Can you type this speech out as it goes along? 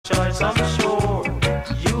choice, I'm sure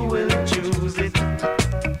you will choose it.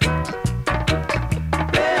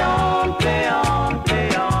 Play on, play on,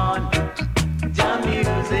 play on, jam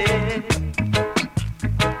music.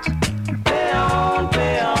 Play on,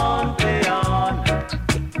 play on, play on,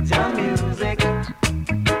 jam music.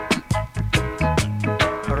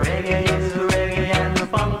 Reggae is reggae and the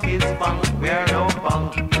funk is funk. We're no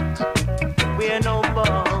funk, we're no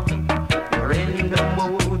funk. We're in the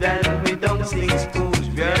mood and we don't sing spooks.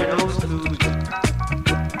 We're no stooge.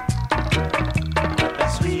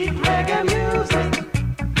 Sweet reggae music,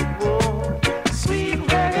 whoa. Sweet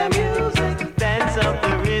reggae music, dance up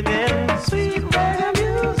the rhythm. Sweet reggae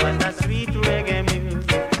music, what's that sweet reggae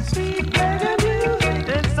music? Sweet reggae music,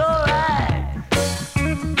 it's alright.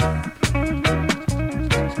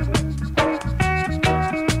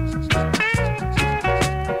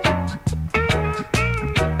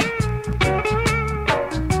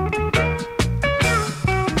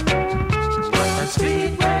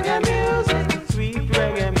 Sweet reggae music, sweet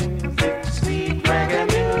reggae music, sweet reggae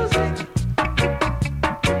music,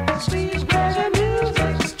 sweet reggae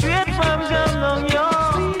music, straight from Jamlong, yo.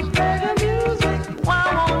 Sweet reggae music, why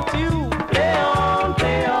won't you play on,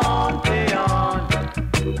 play on, play on,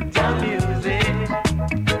 jam music.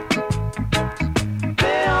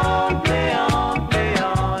 Play on, play on, play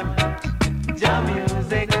on, jam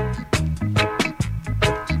music.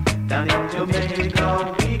 Down in Jamaica,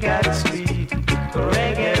 we got sweet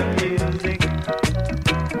reggae music.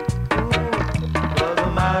 Ooh, for the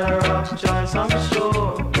matter of choice, I'm sure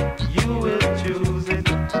you will choose it.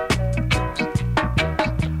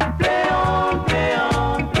 Play on, play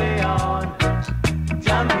on, play on,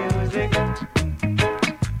 jam music.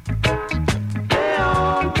 Play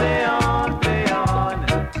on, play on, play on,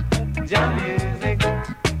 jam music.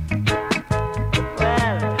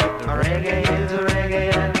 Well, reggae is reggae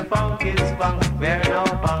and the funk is funk. We're no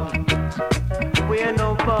funk, we're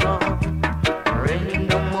no fun. We're in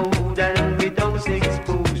the mood and we don't sing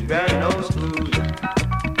spooks. We're no screws.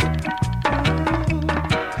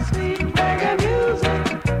 Sweet reggae music,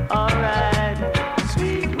 alright.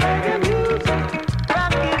 Sweet reggae music,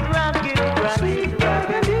 rock it, rock it, rock. Sweet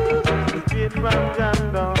reggae music, straight from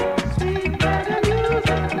Jamlong. Sweet reggae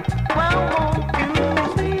music, why won't you?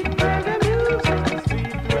 Sweet reggae music,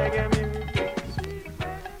 sweet reggae music, sweet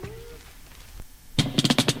reggae music.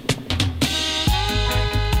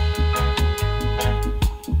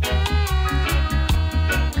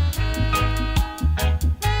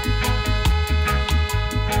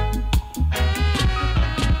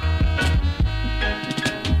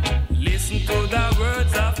 Listen to the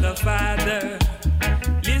words of the Father.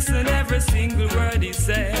 Listen every single word he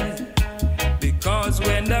says. Because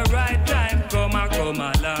when the right time come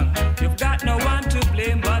along, you've got no one to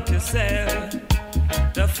blame but yourself.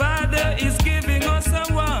 The Father is giving us a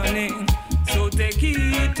warning. So take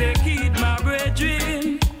heed, my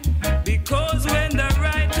brethren. Because when the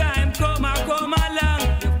right time come along,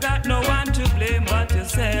 you've got no one to blame but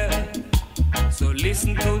yourself. So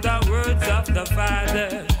listen to the words of the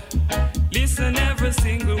Father. Listen every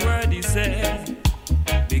single word he says.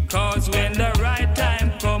 Because when the right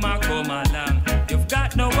time come along, you've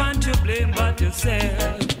got no one to blame but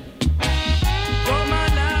yourself. Come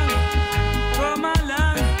along, come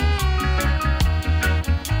along.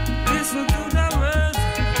 Listen to the words.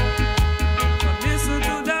 Listen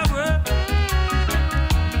to the words.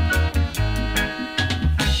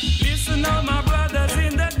 Listen all my brothers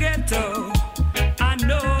in the ghetto. I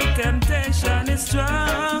know temptation is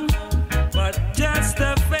strong, but just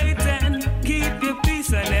have faith and keep your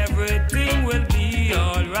peace and everything will be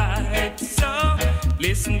alright. So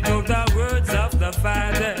listen to the words of the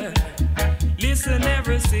Father. Listen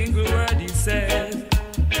every single word he says.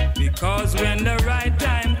 Because when the right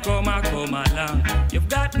time come along, you've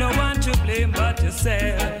got no one to blame but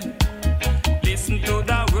yourself. Listen to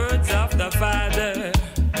the words of the Father.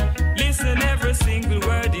 Listen every single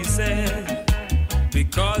word he says.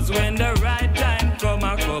 Because when the right time come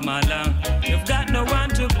along, you've got no one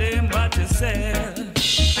to blame but yourself.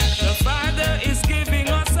 The Father is giving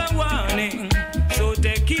us a warning. So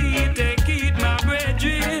take heed, my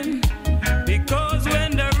brethren. Because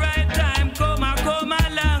when the right time come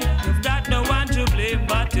along, you've got no one to blame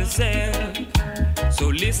but yourself. So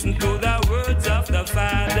listen to the words of the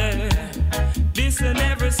Father. Listen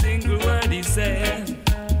every single word he says.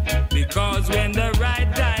 Because when the right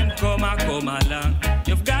time come along,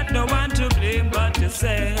 you've got no one to blame but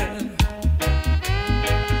yourself.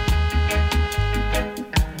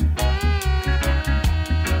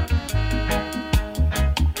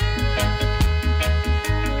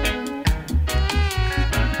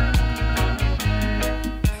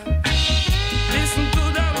 Listen to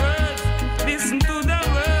the words.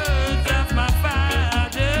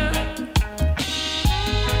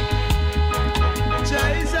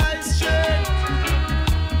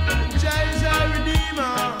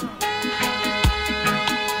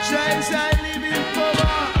 Jesus, I live in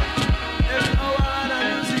power. Every hour and a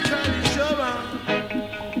musically shower.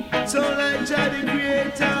 Sound like Jah the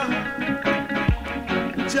Creator.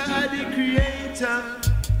 Jah the Creator.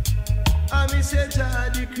 I me say Jah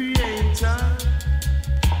the Creator.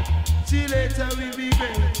 See later we be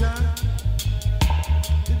greater.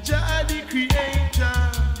 Jah the Creator.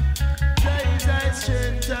 Jah is thy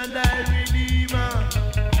strength and thy redeemer.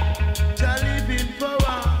 Jah live in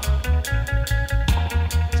power.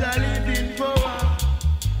 Jah live in power.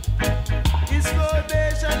 His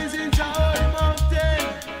foundation is in Jah holy mountain,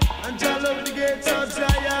 and Jah love the gates of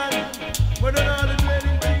Zion. More than all the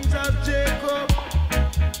dwelling things of Jacob,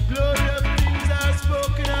 glory of things are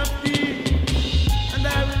spoken of thee. And I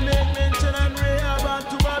will make mention and Rahab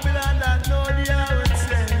unto Babylon that know the hour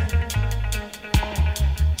said.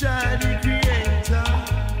 Jah the Creator,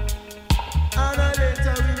 and a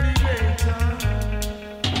later will be greater.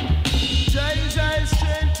 Jah is thy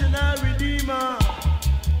strength and our redeemer.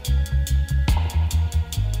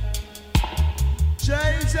 Jah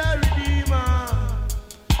is our redeemer.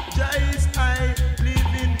 Jah is I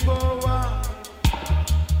live in power.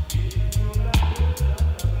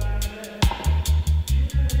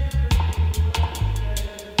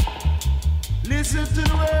 Listen to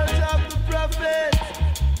the words of the prophet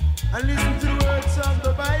and listen to the words of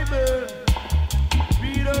the Bible.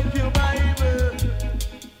 Read up your Bible.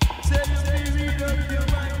 Say to me, read up your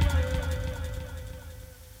Bible.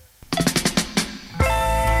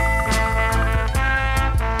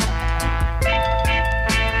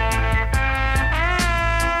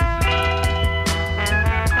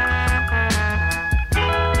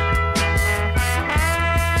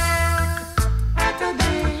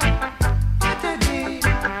 What a day,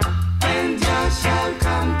 when Jah shall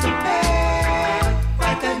come to pay.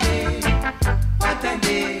 What a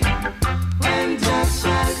day,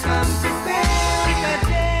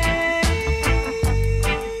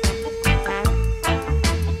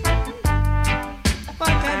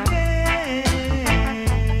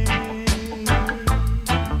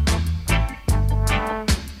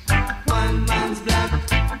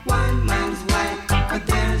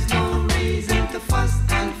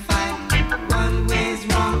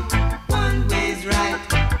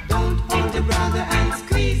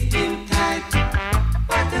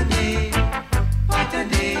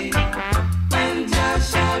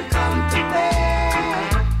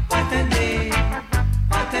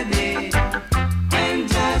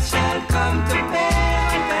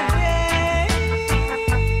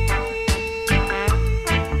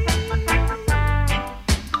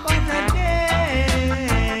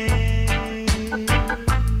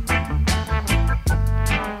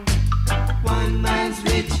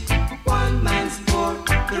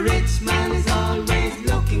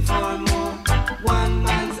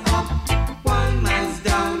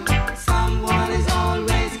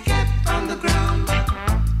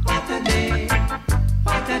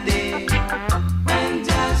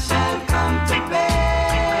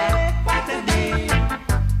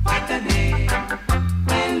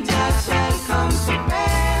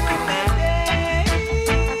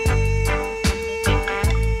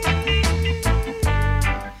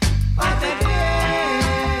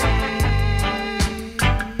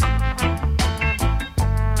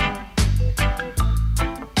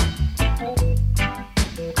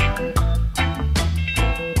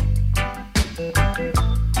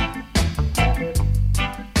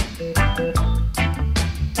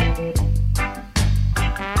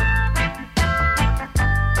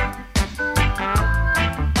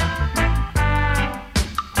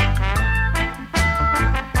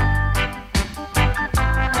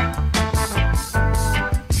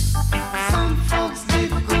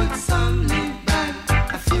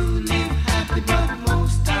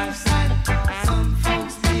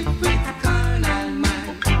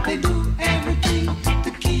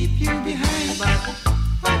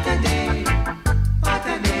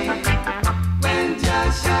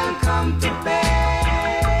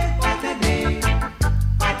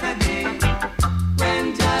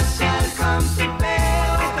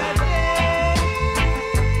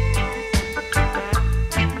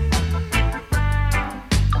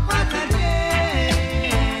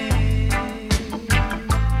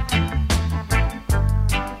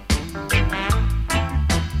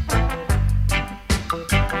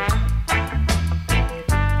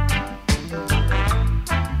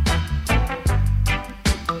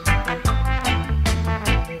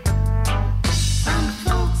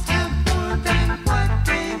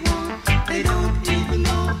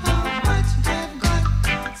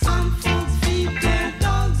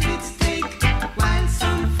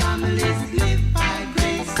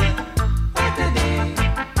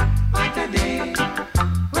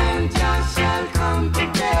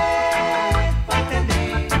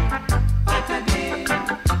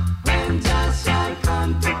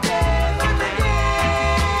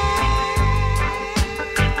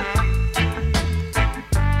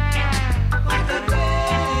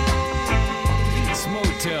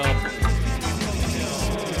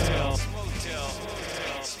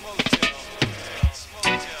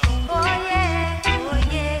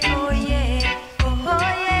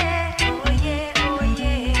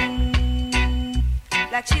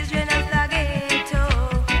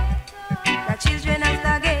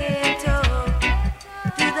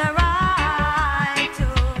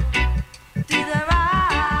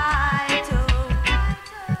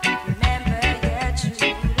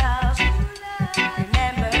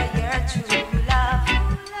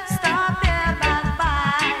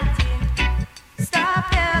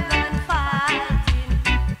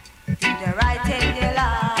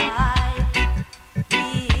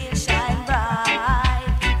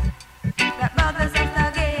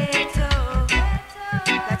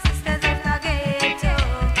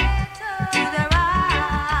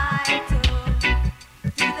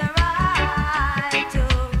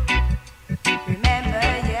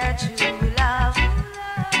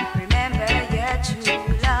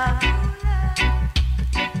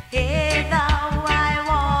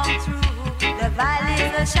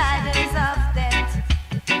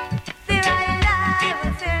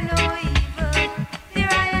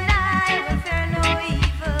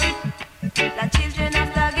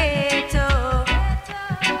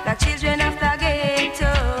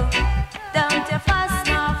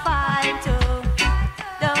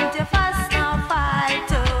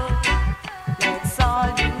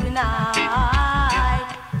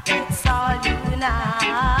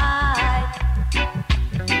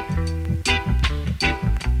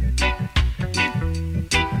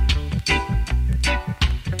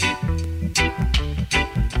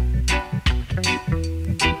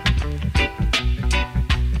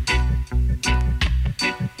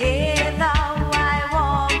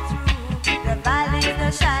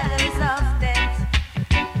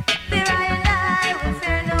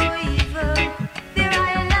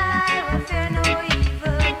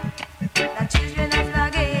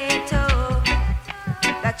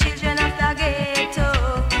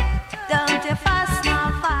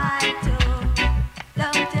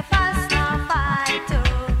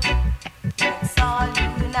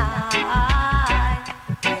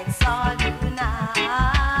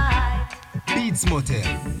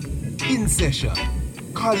 session.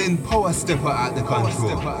 Calling Power Stepper at the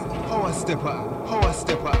control. Power Stepper, Power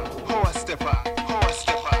Stepper, Power Stepper, Power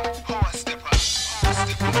Stepper, Power Stepper, Power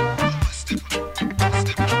Stepper,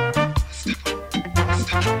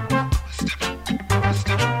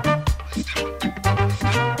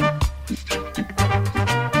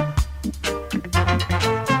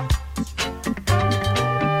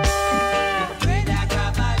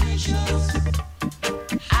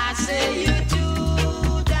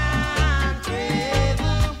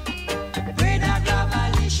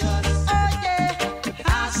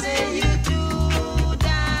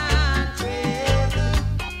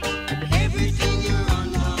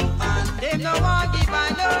 Power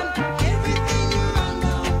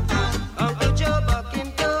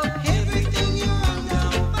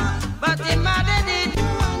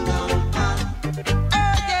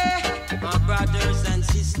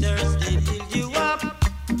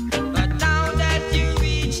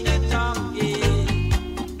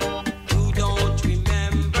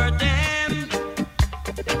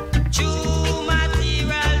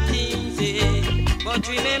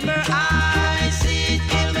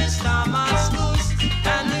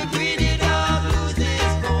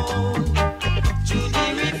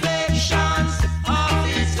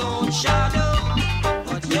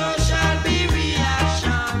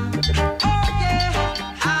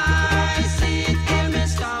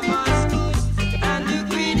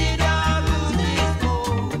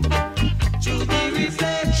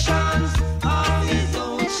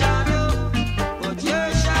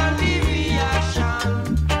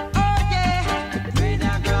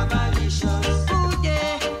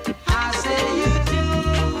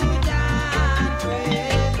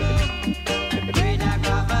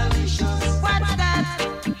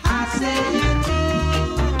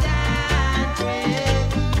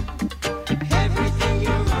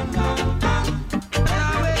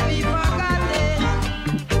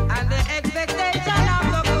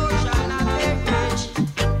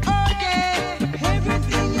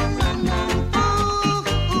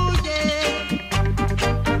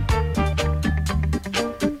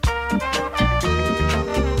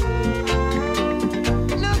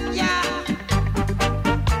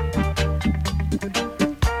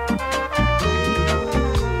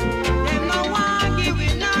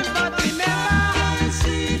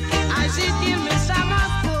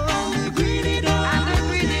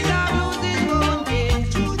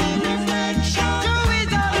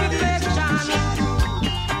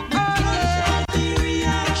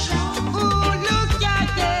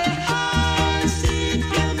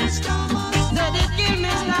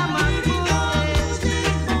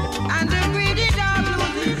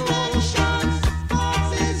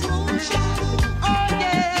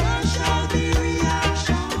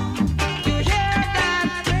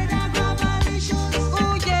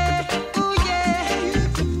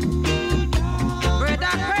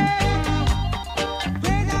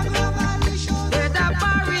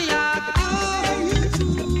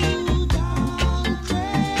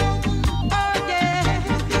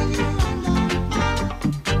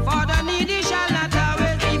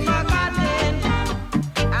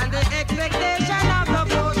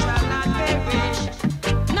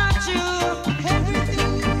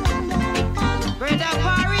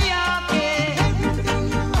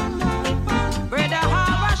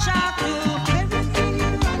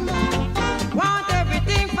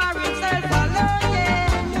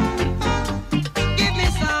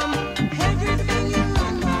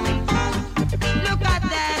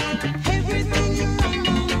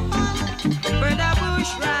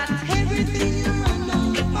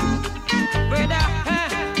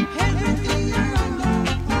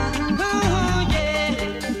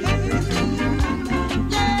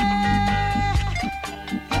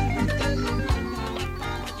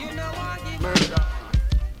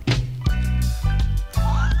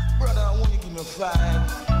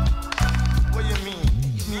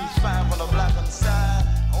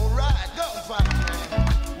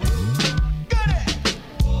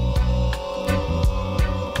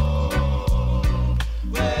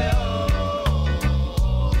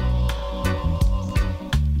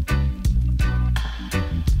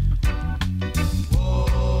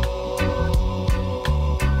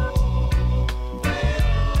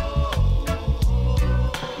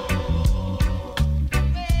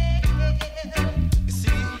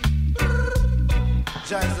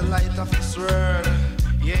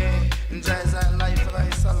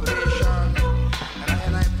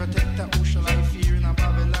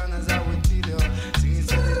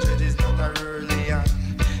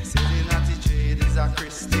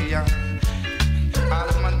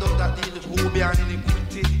All man does that deal with Ruby and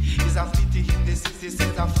iniquity. Is a pity in the city,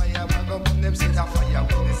 set a fire, but go burn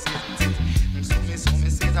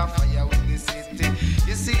a fire with the city.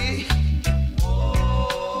 You see?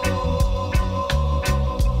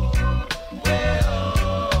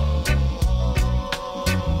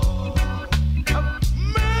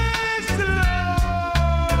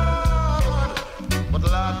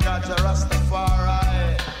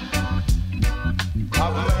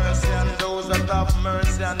 Have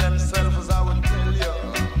mercy on themselves, as I would tell you.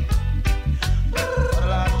 But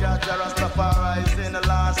Lord God, Jah Rastafari is in the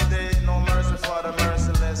last day. No mercy for the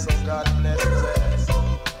merciless, so God bless his ass.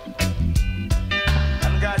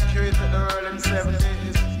 And God created the world in 7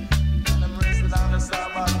 days, and them rested on the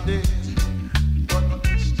Sabbath days. But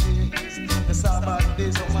each day is the Sabbath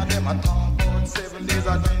day. Some of them are talking about 7 days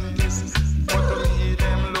Adventists, but to me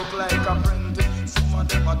them look like apprentices. Some of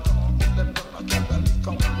them are talking about them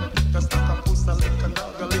Catholic, just like a pussy, like a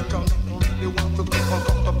dog, like a me. Don't really want to come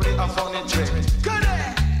to play a funny trick.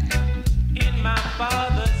 In my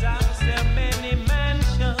father's house there are many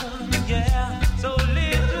mansions, yeah. So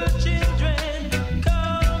little children,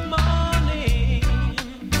 come on in.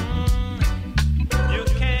 You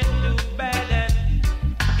can do bad and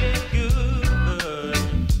get good.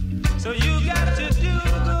 So you got to do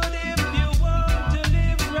good if you want to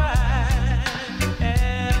live right.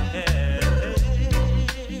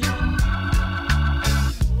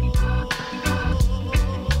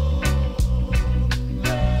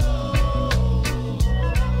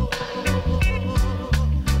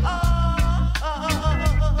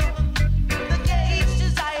 The gates to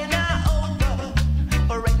Zion are open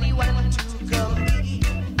for anyone to come in.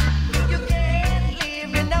 You can't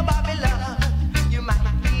live in a Babylon. You might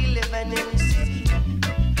be living in sin.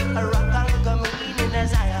 A rock and come in a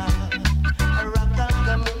Zion. A rock and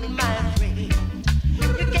come in, my friend.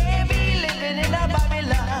 You can't be living in a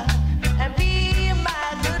Babylon and be my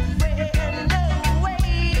good friend. No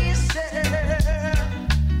way, sir.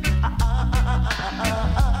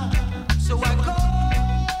 So I call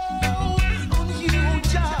on you,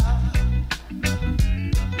 Jah,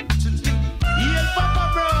 to lead. Yeah, Papa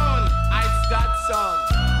Brown, Ice God son.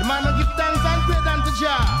 The man who give thanks and praise unto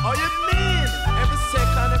Jah. Oh, you mean? Every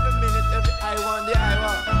second, every minute, every I want, the I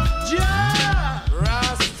want. Jah!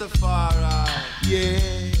 Rastafari. Yeah.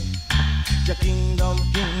 Jah kingdom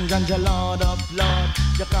king and Jah Lord of lord.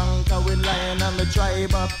 Jah conquer with lion and the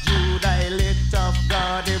tribe of Judah. Elect of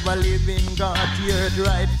God, ever living God. The earth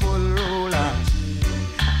rightful ruler.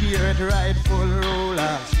 The earth rightful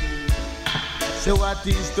ruler. So what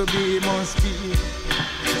is to be must be.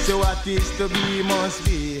 So what is to be must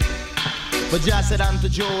be. But Jah said unto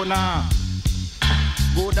Jonah,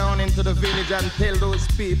 go down into the village and tell those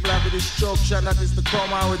people of the destruction that is to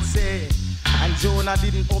come, I would say. And Jonah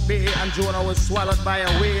didn't obey, and Jonah was swallowed by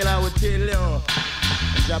a whale, I would tell you.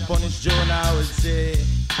 And Jah punished Jonah, I would say.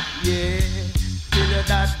 Yeah, till you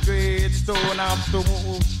that great stone have to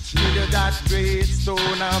move. Till you that great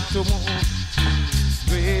stone have to move.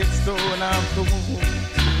 Great stone have to move.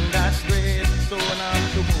 Till that great stone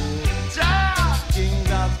have to move. Jah!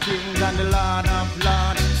 King of kings and the Lord of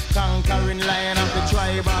lords, conquering lion of the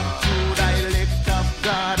tribe of Judah, elect of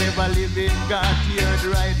God, ever living God, the earth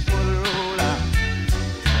rightful ruler,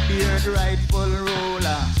 the earth rightful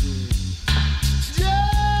ruler.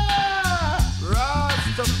 Yeah!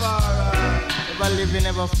 Rastafari, ever living,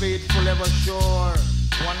 ever faithful, ever sure.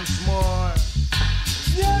 Once more.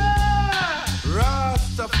 Yeah!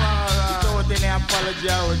 Rastafari. Without any apology,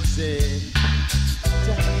 I would say.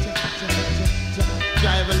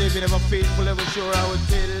 Jah ever living, ever faithful, ever sure, I would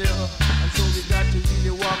tell you. And so we got to really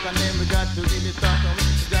walk and then we got to really talk and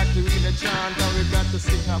we got to really chant and we got to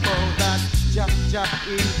sing about that. Jah, Jah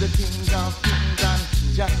is the King of kings and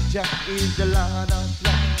Jah is the Lord of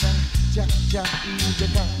lords and Jah is the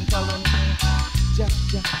conqueror. Jah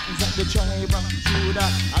is at the tribe of Judah,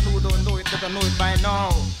 and who don't know it better know it by now.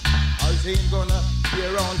 I was ain't gonna be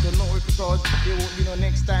around to know it because there won't be no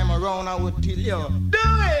next time around. I would tell you, do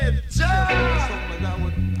it, Jah!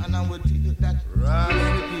 And I would tell you that right is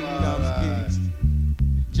the King of kings.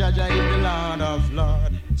 Jah is the Lord of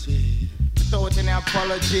lords. Without any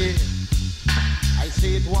apology, I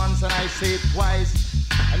say it once and I say it twice.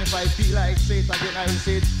 And if I feel like say it again, I will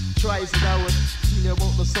say it twice. And I would tell you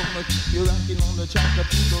about the song that you're ranking on the chart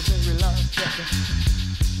that you the very last chapter.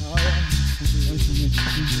 Oh yeah.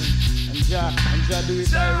 And Jah do it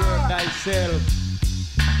thy work thyself.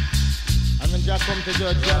 And when Jah come to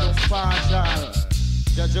judge, Jah don't partial.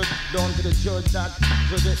 Jah judge down to the judge that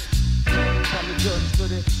judge it. From the judge to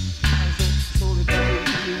the. And so that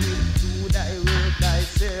you will do thy work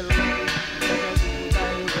thyself.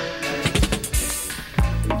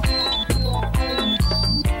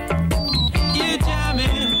 You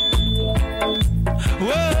jamming.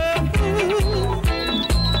 Whoa.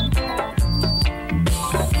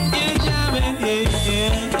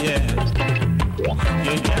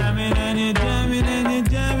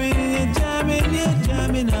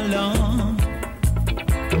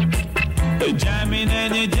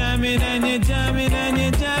 jamming and you're jamming and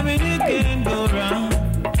you're jamming, you can't go wrong.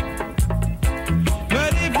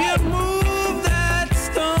 But if you move that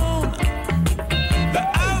stone, the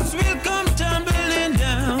house will come tumbling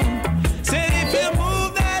down. Said if you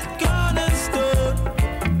move that cornerstone,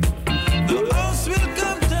 the house will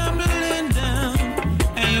come tumbling down.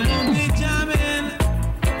 And you won't be jamming,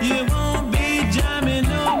 you won't be jamming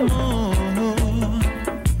no more.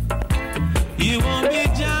 You won't be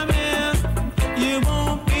jamming, you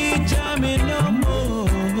won't be jamming no more.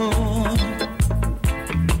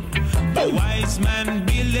 The wise man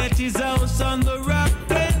built his house on the rock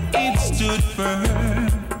and it stood firm.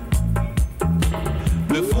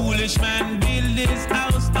 The foolish man built his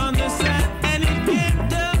house on the sand and it came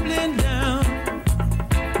tumbling down.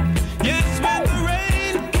 Yes, when the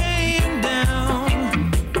rain came down,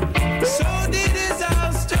 so did his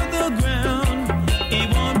house to the ground. He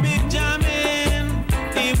won't be jamming,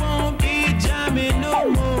 he won't be jamming no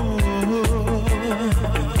more.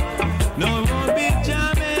 No, he won't be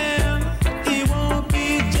jamming, he won't be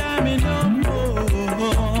jamming no more.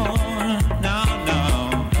 No, no,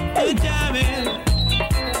 you're jamming.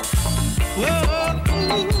 Whoa.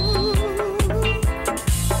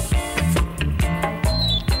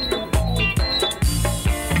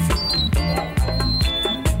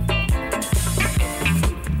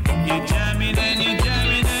 You're jamming and you're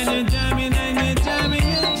jamming and you're jamming and you're jamming,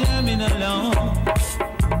 you're jamming along.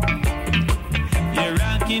 You're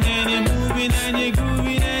rocking and you're moving and you're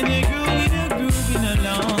grooving and you're grooving, you're grooving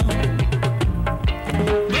along.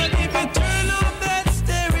 But if you turn off that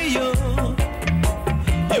stereo,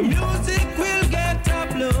 your music will get up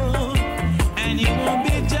low, and you won't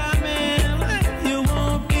be jamming, you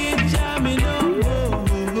won't be jamming no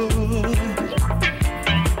more.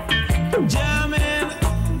 Jamming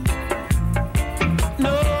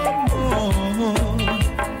no more.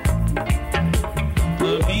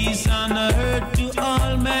 Peace on earth to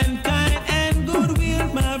all mankind and goodwill,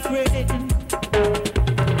 my friend.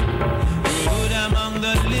 Good among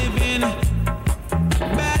the living,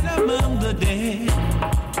 bad among the dead.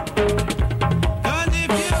 And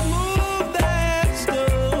if you move that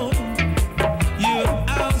stone, your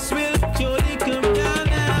house will surely come down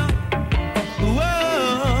now.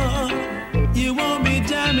 Whoa, you won't be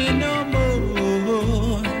jamming no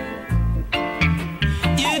more.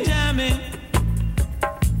 You're jamming,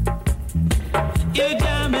 you're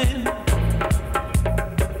jamming,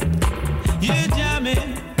 you're jamming,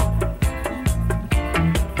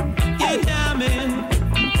 you're jamming.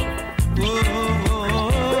 Whoa,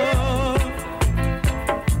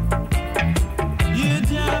 you're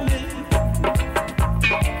jamming,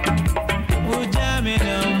 oh jamming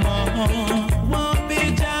no more, won't be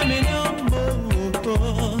jamming no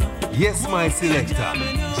more. Yes, my selector.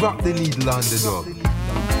 Drop the needle on the dog.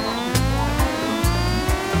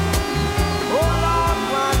 Oh Lord,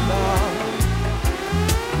 my Lord,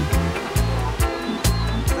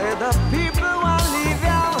 say the people will leave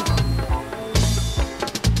you.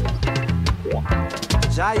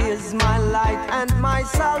 Jah is my light and my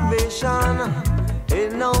salvation. In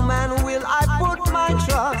no man will I put my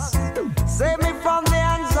trust. Save me from the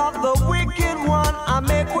hands of the wicked one. I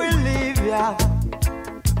make we leave ya.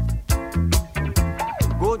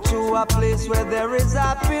 Go to a place where there is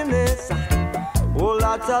happiness. Oh,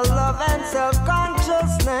 lot of love and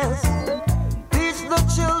self-consciousness. Teach the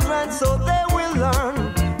children so they will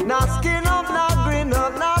learn. Now skin up, now grin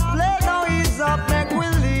up, now play, now ease up. Make we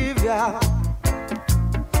leave ya.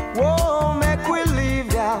 Whoa, make we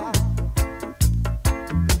leave ya.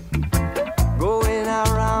 Going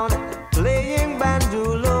around playing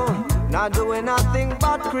bandulo, not doing nothing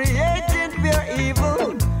but creating pure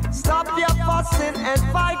evil. Stop your fussing and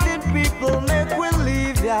fighting people, make we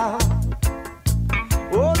leave ya.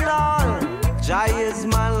 Oh Lord, Jah is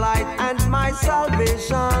my light and my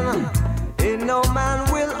salvation. In no man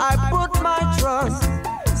will I put my trust.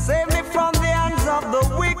 Save me from the hands of the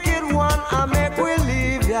wicked one. I make we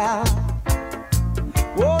leave ya.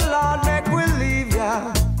 Oh Lord, make we leave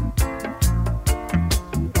ya.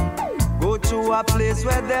 Go to a place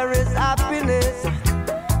where there is happiness.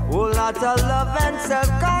 Oh, lot of love and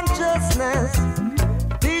self-consciousness.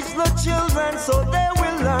 Teach the children so they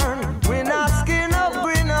will learn. We're not skin up,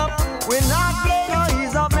 grin up. We're not play no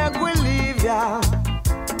ease up, make we leave ya.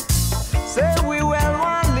 Say we well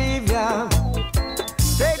want leave ya.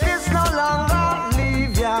 Take this no longer,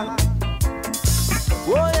 leave ya.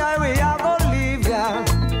 Oh yeah, we are gonna leave ya.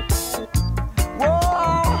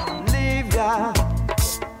 Whoa, leave ya.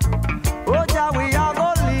 Oh yeah, we are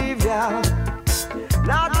gonna leave ya.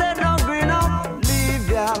 Now they no green up, leave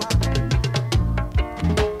ya.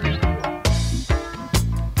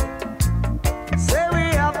 Say we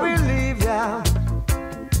have been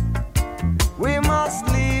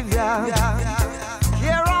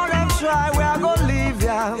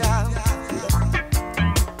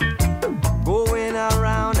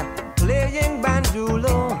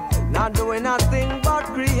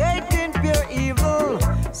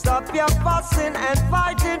Stop your fussing and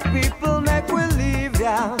fighting, people, make we leave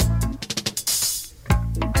ya.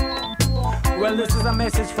 Well, this is a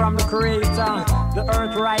message from the Creator, the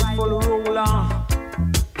earth rightful ruler.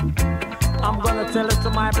 I'm gonna tell it to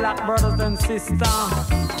my black brothers and sisters.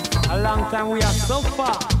 A long time we are so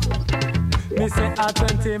far. Me say a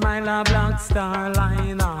 20 mile a black star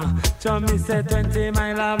liner. So me say 20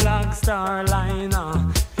 mile a black star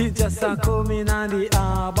liner. It just a come in on the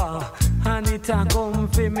harbor, and it a come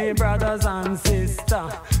for me brothers and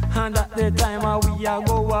sisters. And at the time we a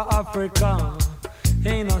go to Africa.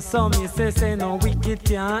 Ain't no some me say no wicked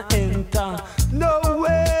can't enter. No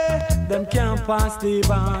way, them can't pass the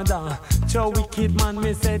border. So wicked man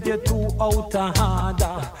me said you too out of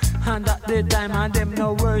order. And at the time of them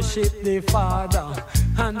no worship the Father.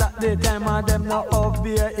 And at the time of them no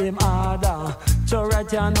obey him order. So right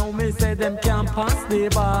here now me say them can't pass the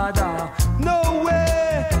border. No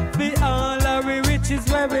way, the all our riches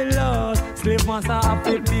where we lost. Slave master have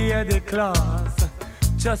to pay the class.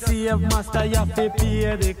 Just see if master you have to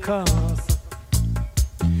pay the cost.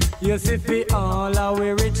 You see for all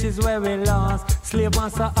our riches where we lost. Slave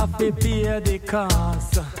master have to pay the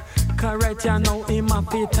cost. Correct you now him have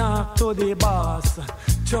to talk to the boss.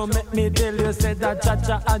 So make me tell you say that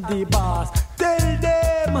Chacha at the boss. Tell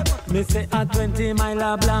them me say a 20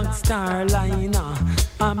 mile a black star liner.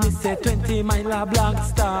 And me say 20 mile a black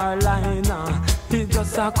star liner. It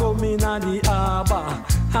just a come in on the harbor,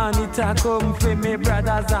 and it a come for me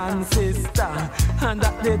brothers and sisters. And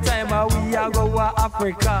at the time we a go to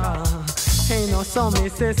Africa. Ain't no some me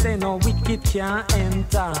say no wicked can't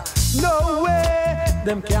enter. No way,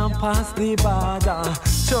 them can't pass the border.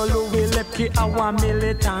 So Louis Lepke our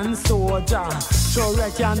militant soldier. So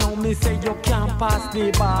right here now me say you can't pass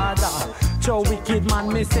the border. So wicked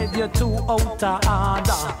man me said you too out of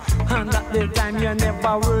order. And at the time you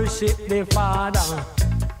never worship the Father.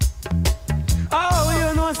 Oh,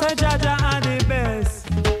 you know say Jaja are the best.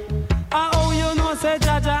 Oh, you know say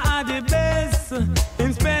Jaja are the best.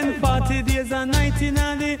 Him spend 40 days and nights in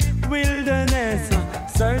the wilderness,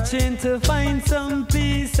 searching to find some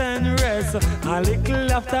peace and rest. A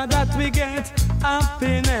little after that we get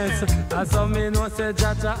happiness. As some me know say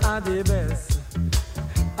Jaja are the best.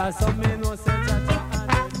 As some me know say Jaja are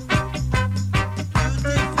the best.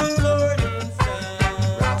 Beautiful Lord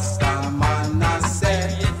himself, Rastaman I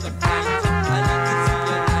said. It's a fight, and I can see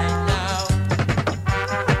your light now.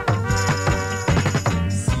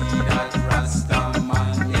 See that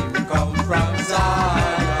Rastaman him come from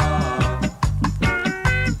Zion.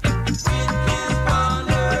 With his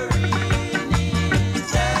banner in his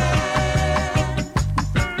hand.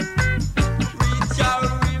 Reach your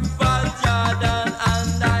river Jordan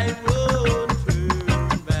and I will through.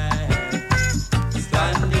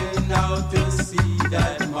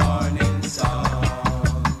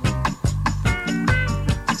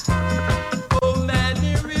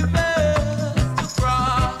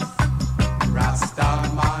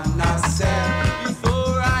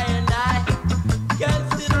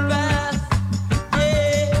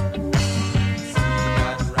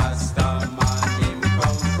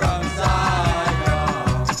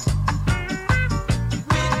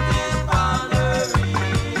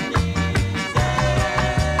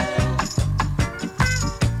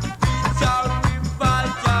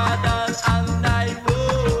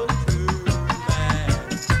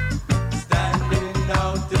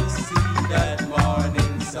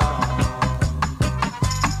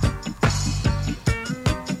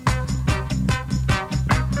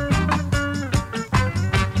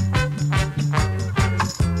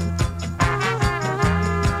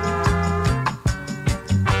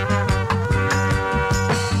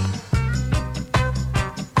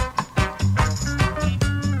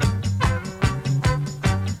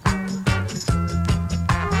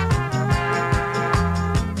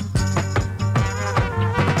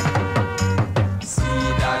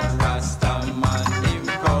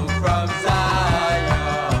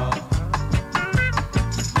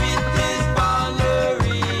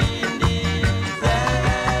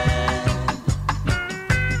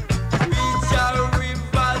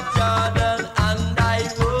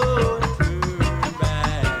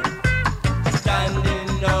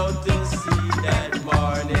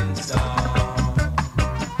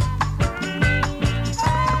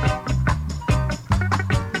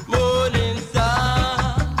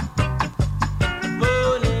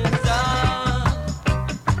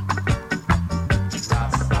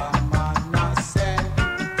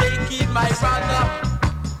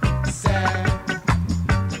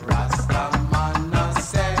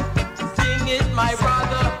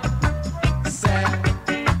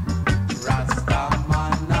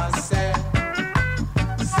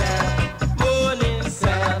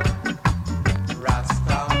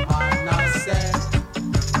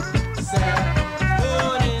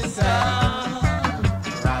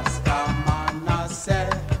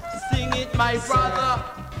 my brother.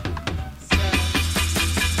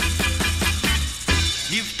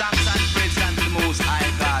 Give thanks and praise unto the Most High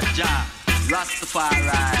God, Jah,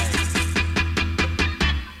 Rastafari.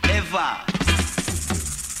 Ever.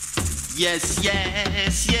 Yes,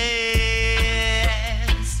 yes, yes.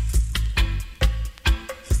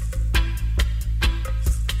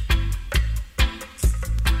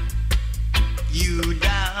 You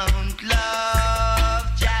don't love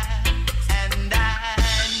Jah, and I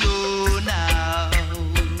know now.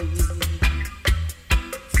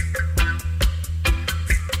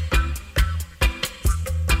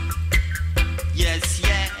 Yes,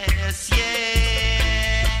 yes, yes.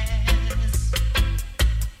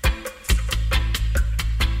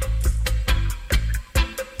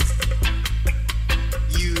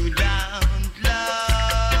 You don't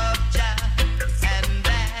love Jah, and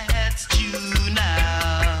that's true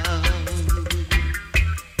now.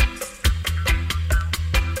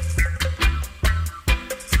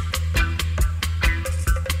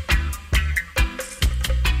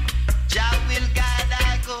 Jah will guide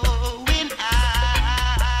our going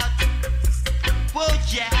out. Oh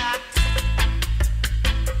yeah,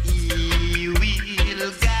 He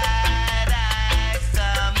will guide our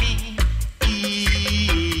coming in.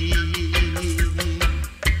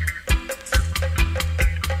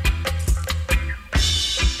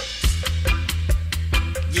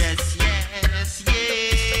 Yes, yes, yes.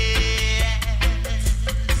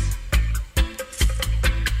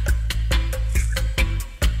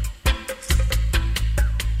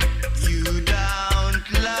 You don't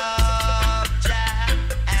love Jah,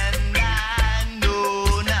 and I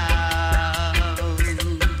know now.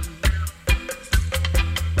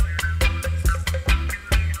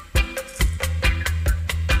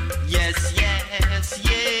 Yes, yes,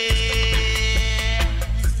 yes.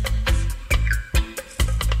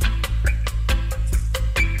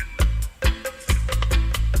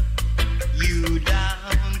 You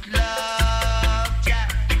don't love Jah,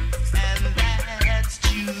 and that's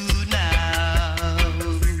true now.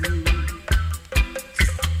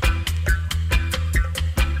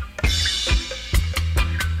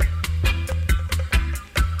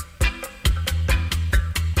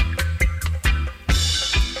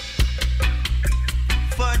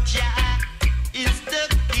 For Jah is the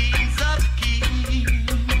King of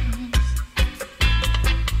Kings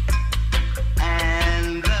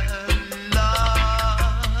and the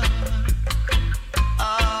Lord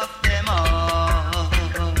of them all.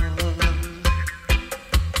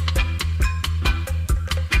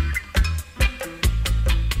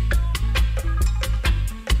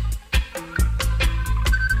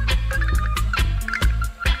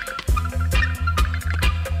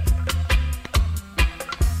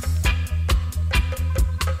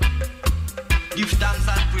 Give thanks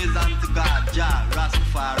and praise unto God, Jah,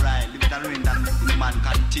 Rastafari, live it and reign and make the man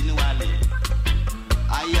continually.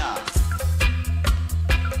 Aya.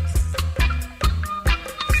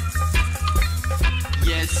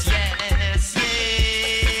 Yes, yes, yes.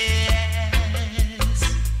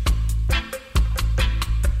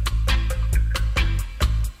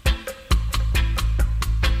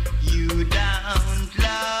 You don't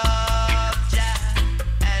love Jah,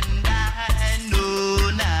 and I know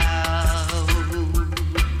now.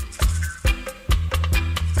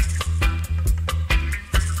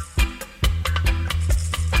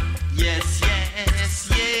 Yes, yes,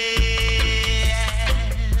 yes.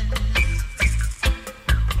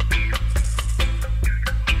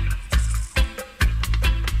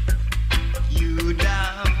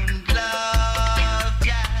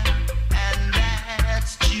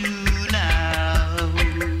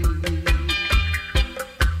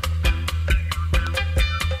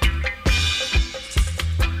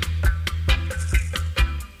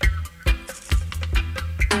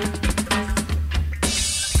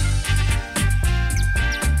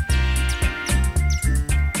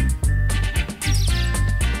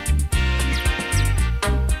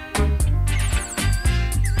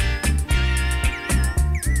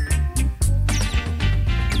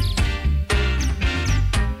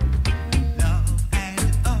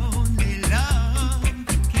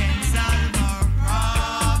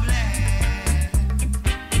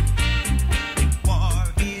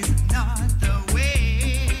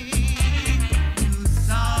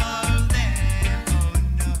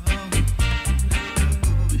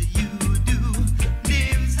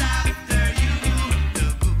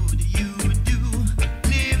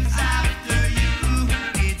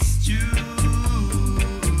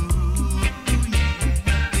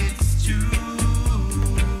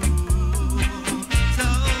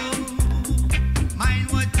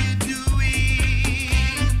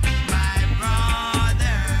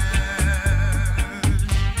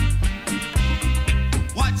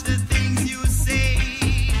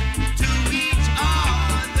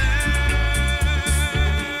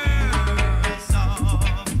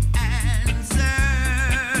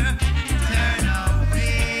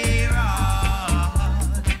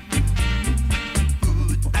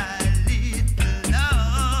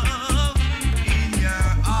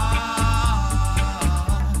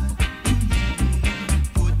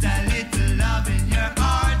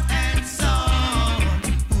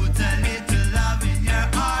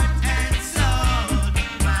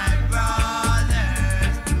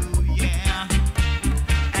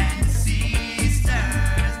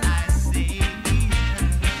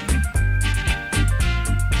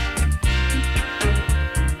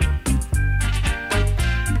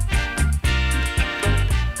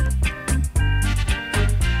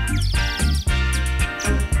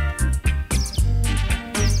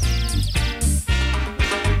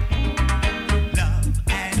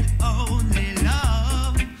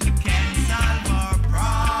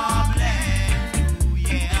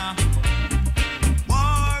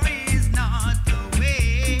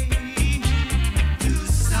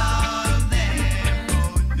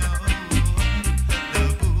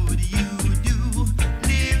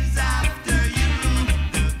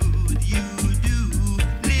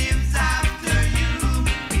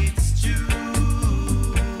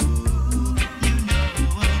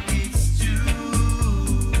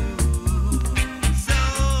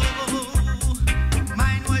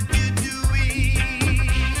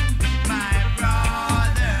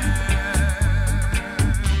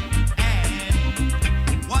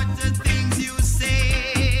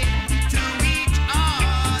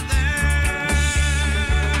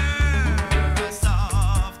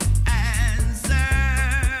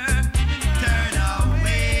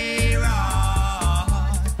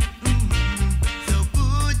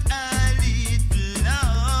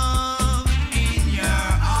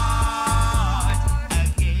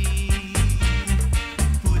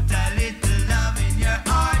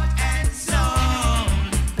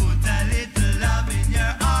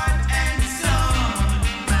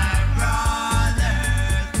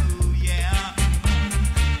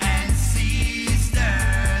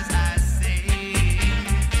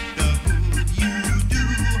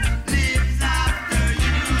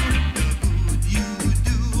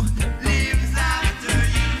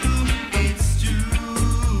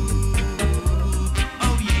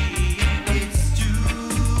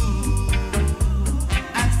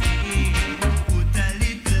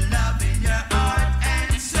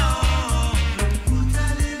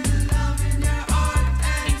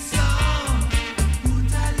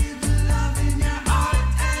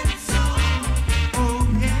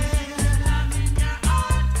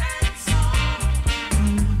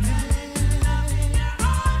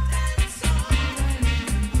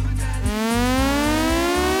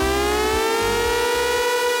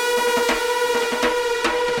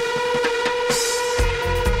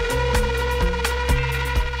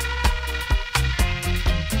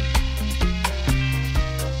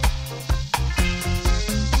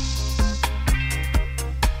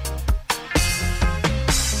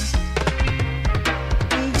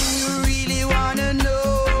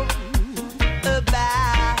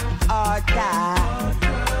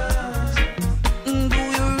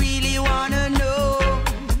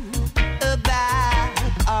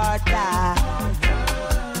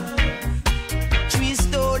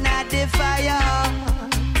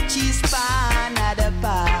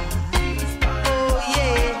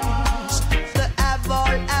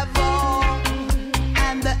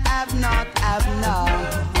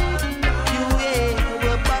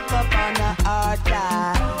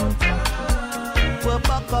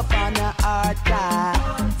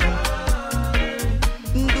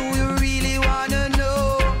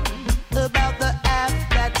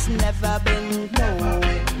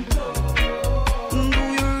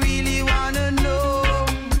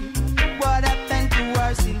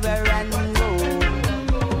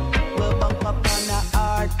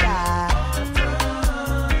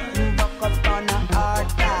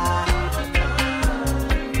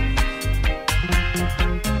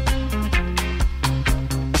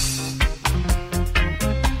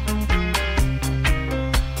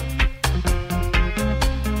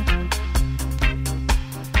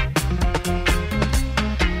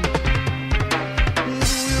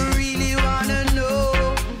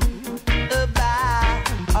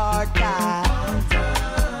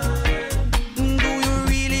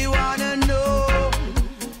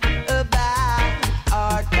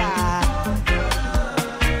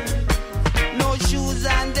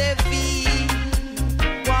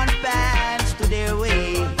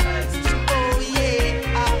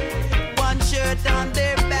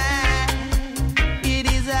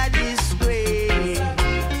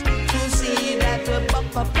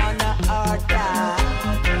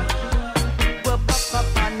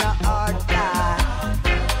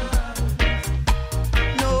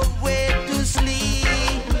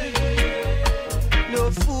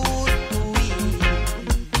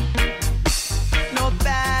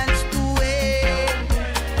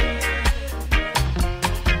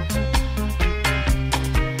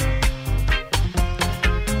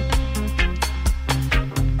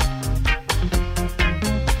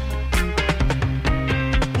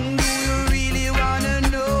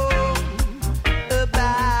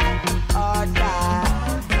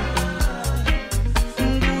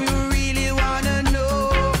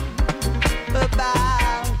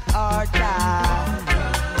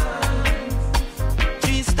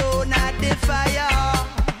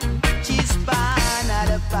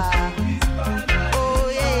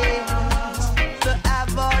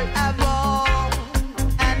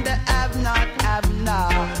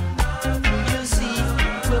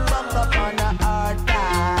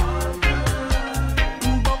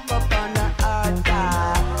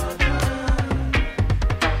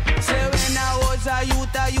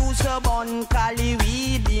 bun cali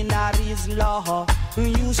weed in a Rizla.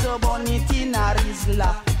 Used to bun it in a Rizla.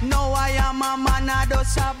 Now I am a man, I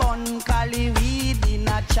just a bun cali weed in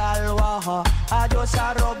a Chalwa. I just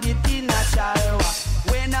a rub it in a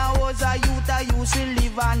Chalwa. When I was a youth, I used to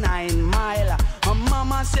live a 9 mile.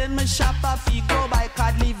 Mama said me shop a figo by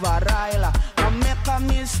cod liver Ryla. I make a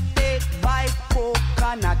mistake by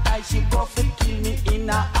coconut. I she go for kill me in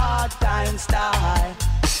a hard time style.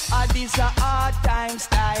 This a hard time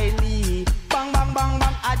style. Bang bang bang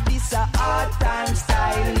bang. This a hard time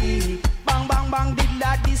style. Bang bang bang. Did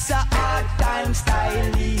la this a hard time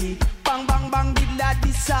style. Bang bang bang. Did la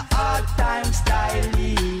this a hard time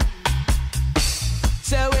style.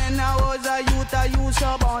 So when I was a youth, I used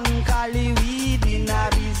to bun cali weed in a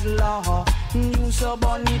Rizla. Used to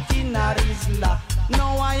bun it in a Rizla.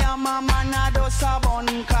 Now I am a man, I just a bun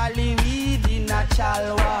cali weed in a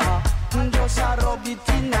Chalwa. Just a rub it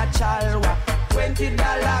in a Chalwa. $20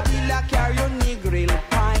 bill a carry your Negril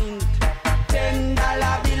pint. $10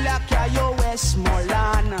 bill a carry your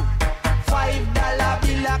Westmoreland. $5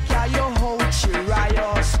 bill a carry your Hochi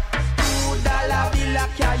Rios. $2 bill a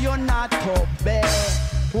carry your Nato Bay.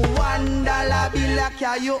 $1 bill a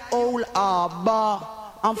carry your Old Harbor.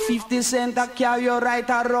 And 50 cents a carry your right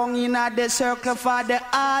or wrong in a the circle for the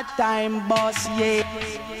hard time boss, yeah.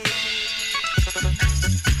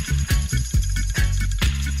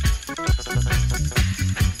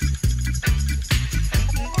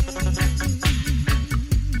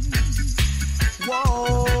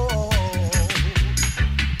 Whoa.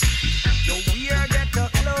 You wear get the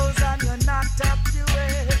clothes and you're not up your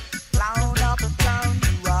way. Clown up, clown,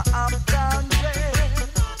 you are uptown way.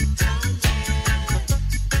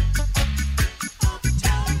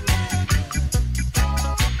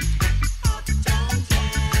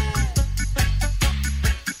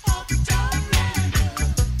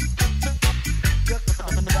 You're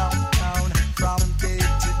coming downtown from day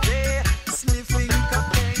to day, sniffing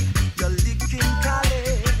cocaine, you're licking Cali.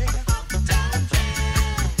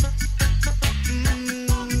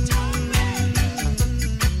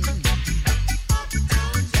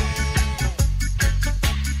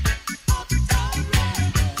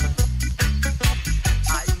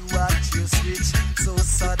 I watch you switch so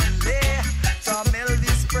suddenly from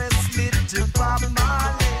Elvis Presley to Bob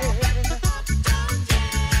Marley.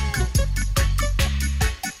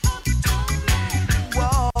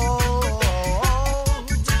 Whoa.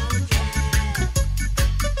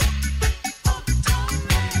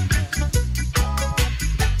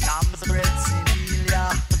 Lamb's bread, Celia,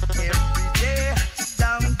 every day,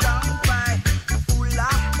 downtown by full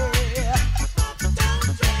of hair.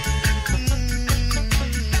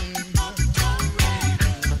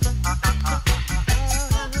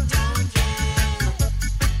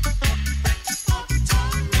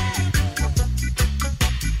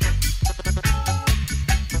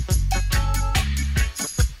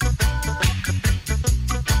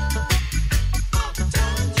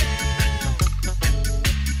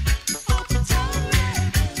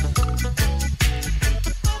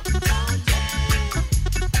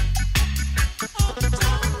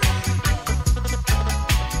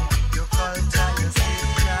 Your culture, your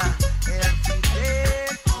scripture, every day,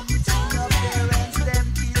 teaching your parents them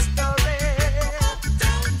history.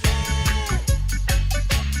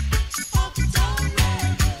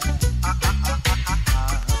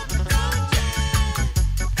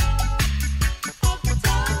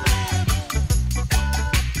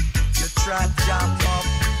 You try jam up,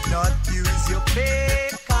 not use your pay.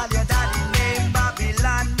 Call your daddy name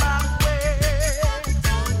Babylon Bangway.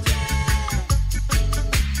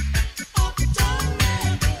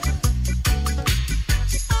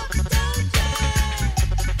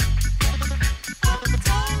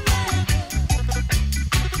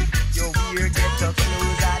 You wear get your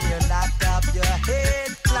clothes and you lock up your head.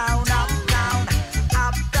 Clown up,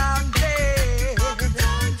 uptown day.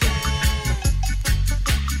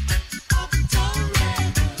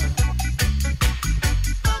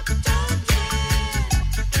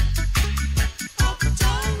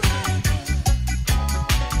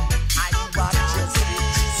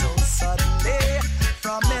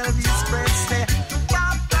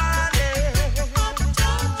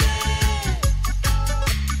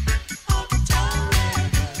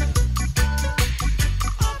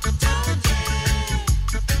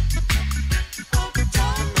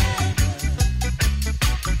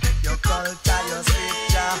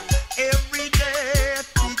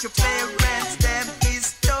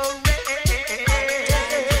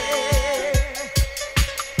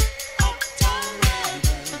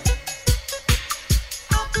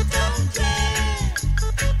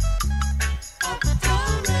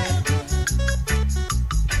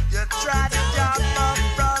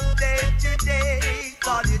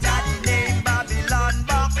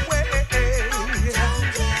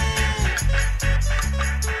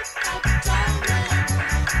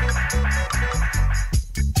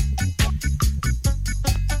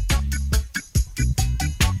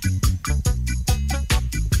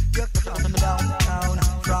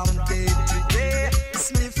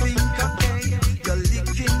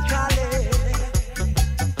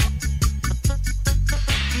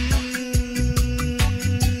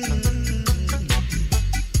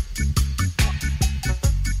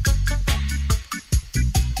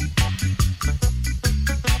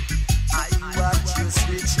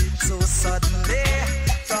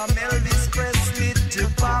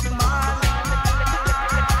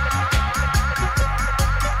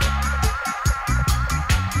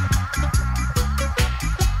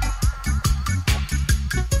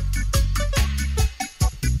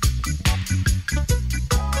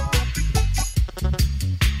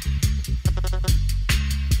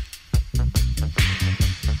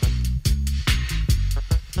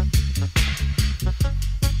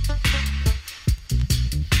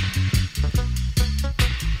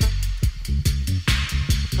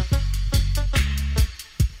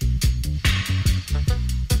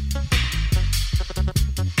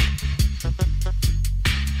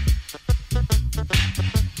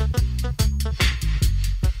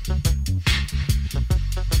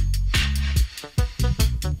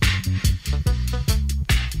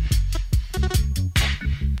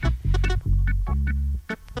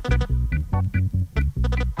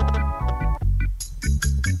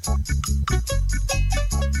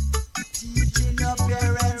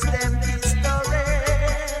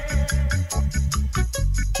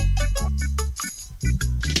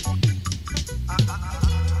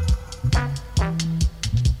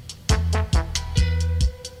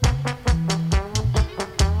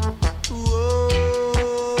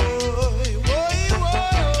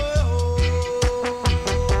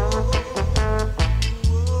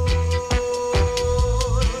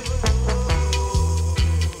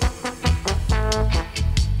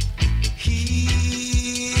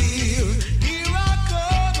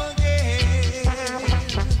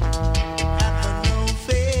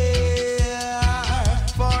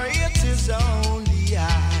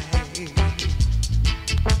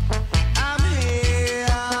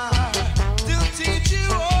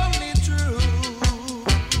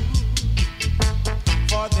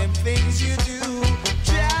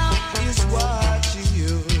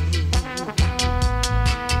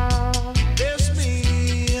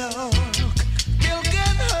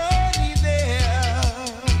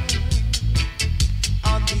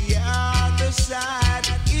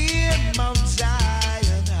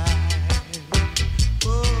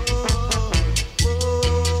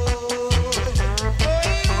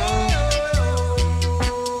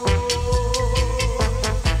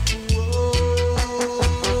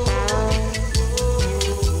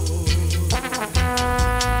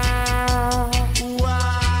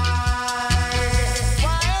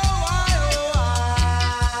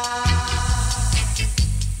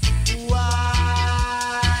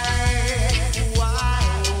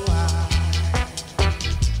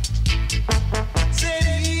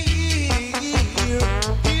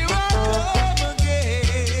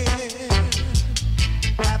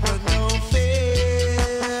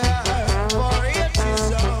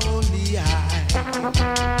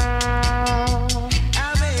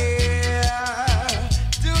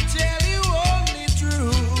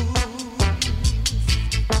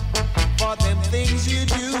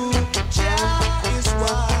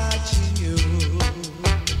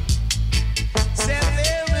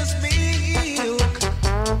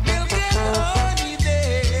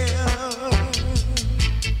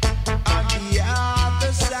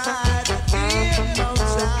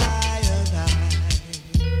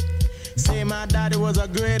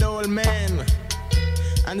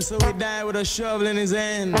 And so he died with a shovel in his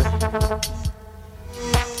hand.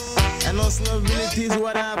 And hustle ability is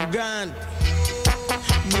what I've got.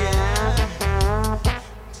 Yeah.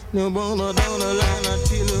 No bone down the line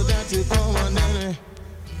until you that you come on down.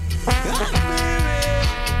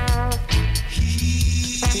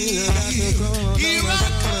 Here I come again.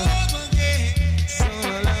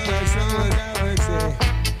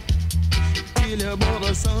 Till your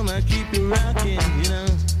brother son I keep you rocking, you know.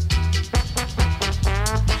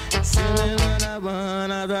 Say me mother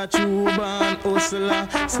born as a true born hustler.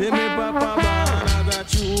 Say me papa born as a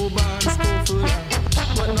true born scuffler.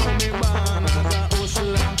 But now me born as a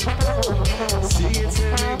hustler. See it,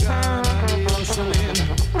 say me gonna be hustling.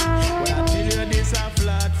 But I tell you this a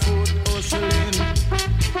flat foot hustling.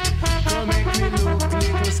 Come make me look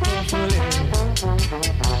like a scuffling.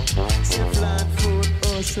 Say flat foot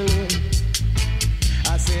hustling.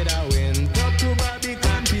 I said I went up to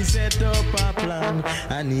Babylon to set up a plan.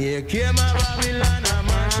 And here came a Babylon and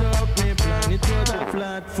mash up me plan. It was a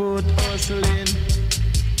flat foot hustling.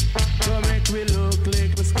 Come make me look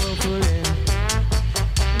like a scuffling.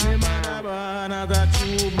 Me man a born as a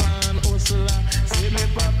true born hustler. Say me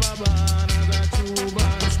papa born as a true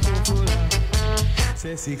born scuffler.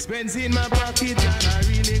 Say sixpence in my pocket and I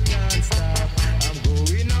really can't stop. I'm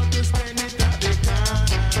going out to spend it at the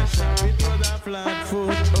corner shop. It was a flat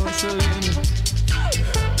foot hustling.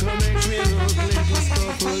 Come make me look like a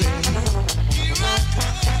scuffling.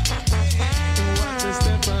 Watch a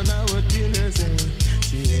step on our dealers.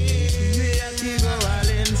 See me a keep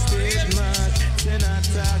going stage mark. Say not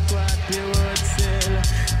talk what they would sell.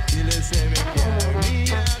 Dealers say me carry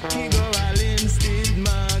a keep going stage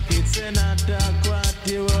market. Say not talk what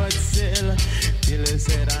they would sell. Dealers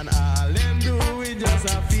said and all them do we just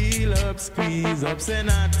a feel up, squeeze up. Say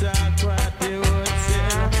not talk what they would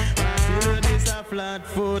sell. This a flat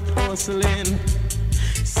foot hustling.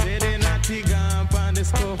 Say they not the gump and the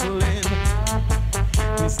scuffling.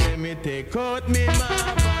 They say me take out me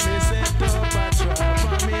map and me set up a trap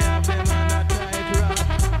and me have them on a tight rap.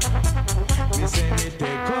 They say me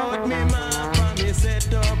take out me map and me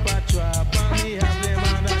set up a trap and me have them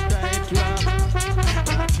on a tight rap.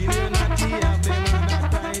 Until you not have them on a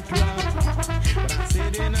tight rap. But I say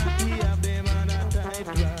they not have them on a tight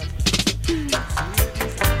rap.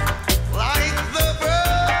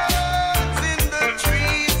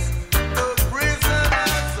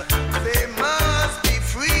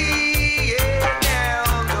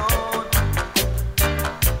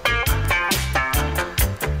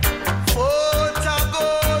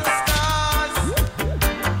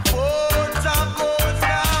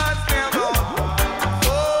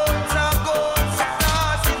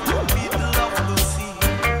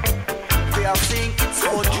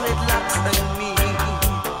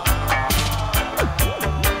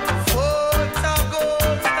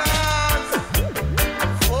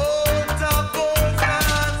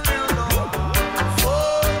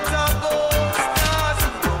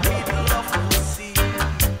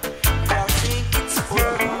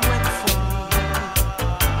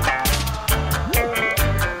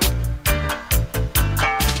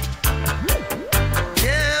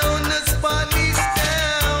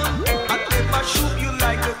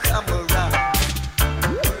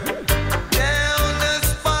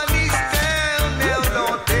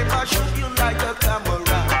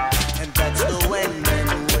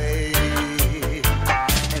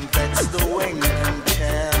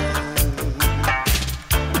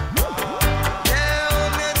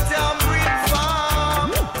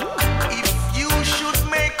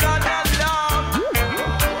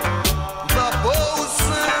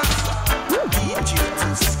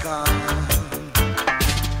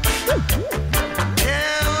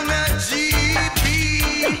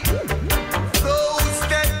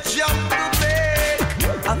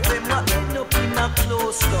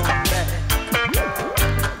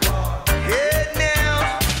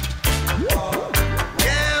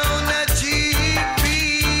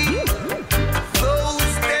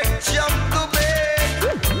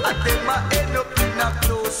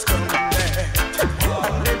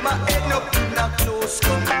 End up in a close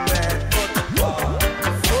combat.